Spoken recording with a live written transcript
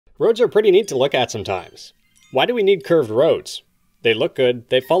Roads are pretty neat to look at sometimes. Why do we need curved roads? They look good,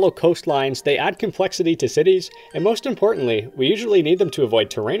 they follow coastlines, they add complexity to cities, and most importantly, we usually need them to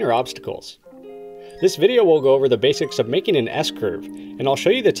avoid terrain or obstacles. This video will go over the basics of making an S-curve, and I'll show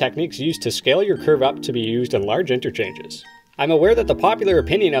you the techniques used to scale your curve up to be used in large interchanges. I'm aware that the popular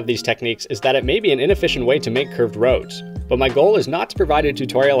opinion of these techniques is that it may be an inefficient way to make curved roads, but my goal is not to provide a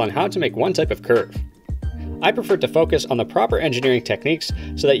tutorial on how to make one type of curve. I prefer to focus on the proper engineering techniques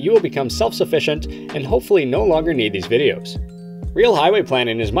so that you will become self-sufficient and hopefully no longer need these videos. Real highway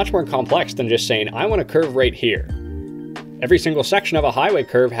planning is much more complex than just saying, I want a curve right here. Every single section of a highway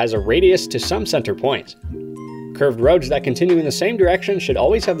curve has a radius to some center point. Curved roads that continue in the same direction should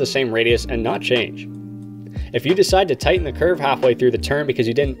always have the same radius and not change. If you decide to tighten the curve halfway through the turn because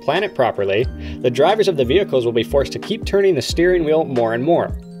you didn't plan it properly, the drivers of the vehicles will be forced to keep turning the steering wheel more and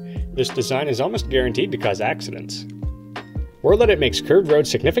more. This design is almost guaranteed to cause accidents. World Edit makes curved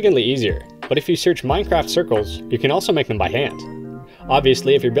roads significantly easier, but if you search Minecraft circles, you can also make them by hand.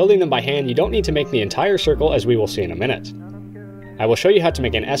 Obviously, if you're building them by hand, you don't need to make the entire circle, as we will see in a minute. I will show you how to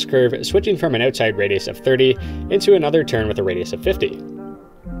make an S-curve, switching from an outside radius of 30 into another turn with a radius of 50.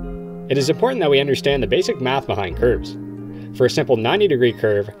 It is important that we understand the basic math behind curves. For a simple 90-degree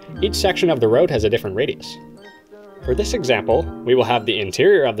curve, each section of the road has a different radius. For this example, we will have the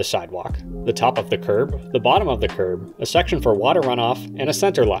interior of the sidewalk, the top of the curb, the bottom of the curb, a section for water runoff, and a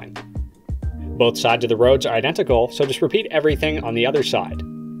center line. Both sides of the roads are identical, so just repeat everything on the other side.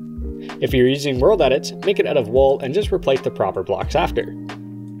 If you're using World Edit, make it out of wool and just replace the proper blocks after.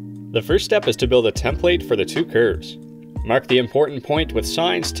 The first step is to build a template for the two curves. Mark the important point with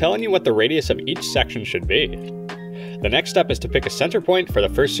signs telling you what the radius of each section should be. The next step is to pick a center point for the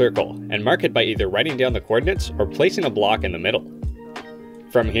first circle, and mark it by either writing down the coordinates or placing a block in the middle.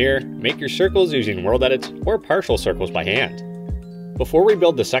 From here, make your circles using World Edit or partial circles by hand. Before we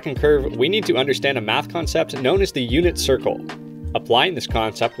build the second curve, we need to understand a math concept known as the unit circle. Applying this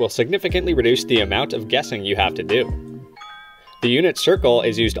concept will significantly reduce the amount of guessing you have to do. The unit circle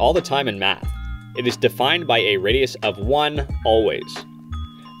is used all the time in math. It is defined by a radius of 1 always.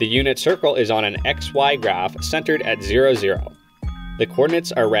 The unit circle is on an XY graph centered at 0, 0. The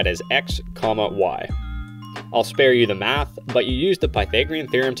coordinates are read as x, y. I'll spare you the math, but you use the Pythagorean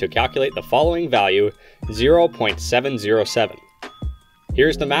theorem to calculate the following value, 0.707.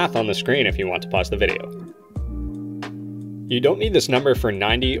 Here's the math on the screen if you want to pause the video. You don't need this number for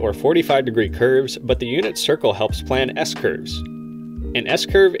 90 or 45-degree curves, but the unit circle helps plan S-curves. An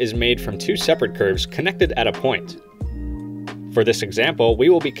S-curve is made from two separate curves connected at a point. For this example, we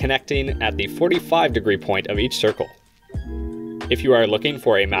will be connecting at the 45-degree point of each circle. If you are looking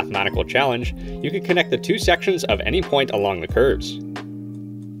for a mathematical challenge, you can connect the two sections of any point along the curves.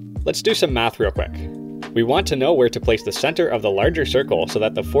 Let's do some math real quick. We want to know where to place the center of the larger circle so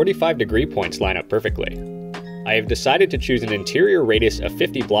that the 45-degree points line up perfectly. I have decided to choose an interior radius of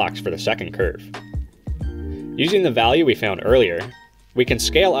 50 blocks for the second curve. Using the value we found earlier, we can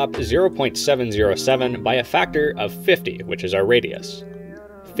scale up 0.707 by a factor of 50, which is our radius.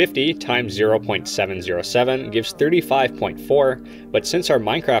 50 times 0.707 gives 35.4, but since our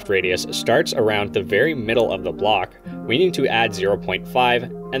Minecraft radius starts around the very middle of the block, we need to add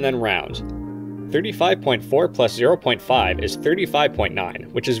 0.5 and then round. 35.4 plus 0.5 is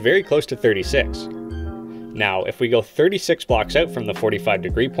 35.9, which is very close to 36. Now, if we go 36 blocks out from the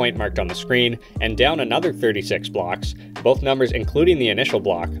 45-degree point marked on the screen, and down another 36 blocks, both numbers including the initial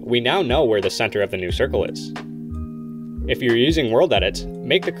block, we now know where the center of the new circle is. If you're using World Edit,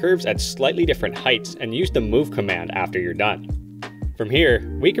 make the curves at slightly different heights and use the move command after you're done. From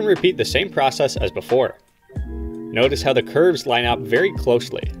here, we can repeat the same process as before. Notice how the curves line up very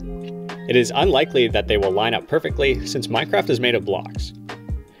closely. It is unlikely that they will line up perfectly since Minecraft is made of blocks.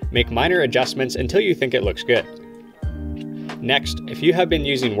 Make minor adjustments until you think it looks good. Next, if you have been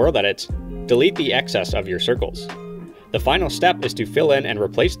using World Edit, delete the excess of your circles. The final step is to fill in and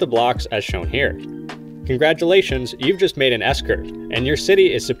replace the blocks as shown here. Congratulations, you've just made an S-curve, and your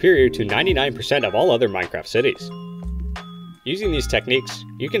city is superior to 99% of all other Minecraft cities. Using these techniques,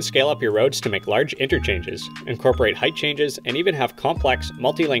 you can scale up your roads to make large interchanges, incorporate height changes, and even have complex,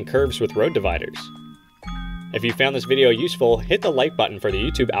 multi-lane curves with road dividers. If you found this video useful, hit the like button for the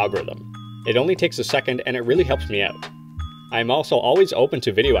YouTube algorithm. It only takes a second and it really helps me out. I am also always open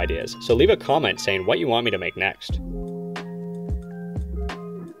to video ideas, so leave a comment saying what you want me to make next.